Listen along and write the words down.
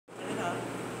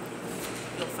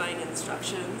find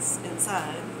instructions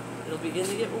inside. It'll begin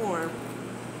to get warm.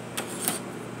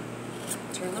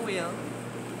 Turn the wheel.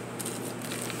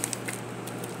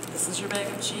 This is your bag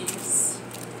of cheese.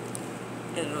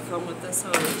 And it'll come with this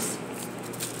hose.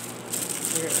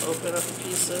 You're going to open up the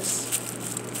pieces.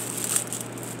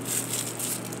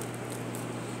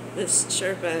 This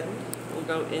sharp end will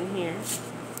go in here.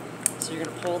 So you're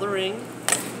going to pull the ring,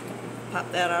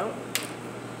 pop that out,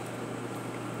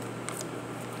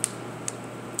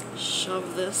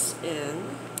 shove this in,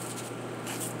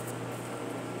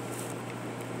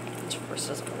 which of course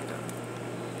doesn't go down.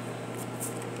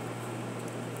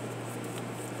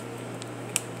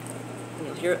 And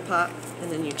you'll hear it pop,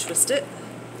 and then you twist it.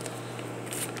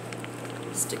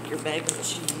 Stick your bag of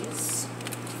cheese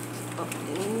up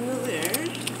into there.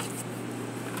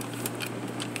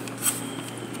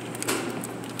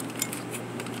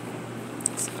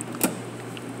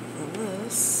 And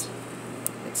this,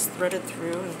 it's threaded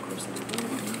through, and of course it's blue.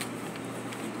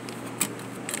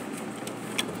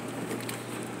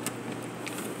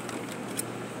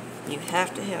 You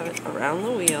have to have it around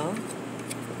the wheel,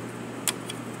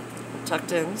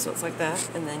 tucked in, so it's like that,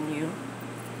 and then you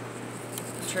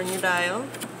turn your dial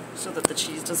so that the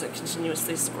cheese doesn't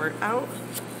continuously squirt out.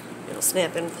 It'll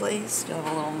snap in place. You'll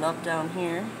have a little nub down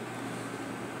here,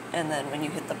 and then when you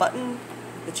hit the button,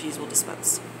 the cheese will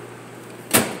dispense.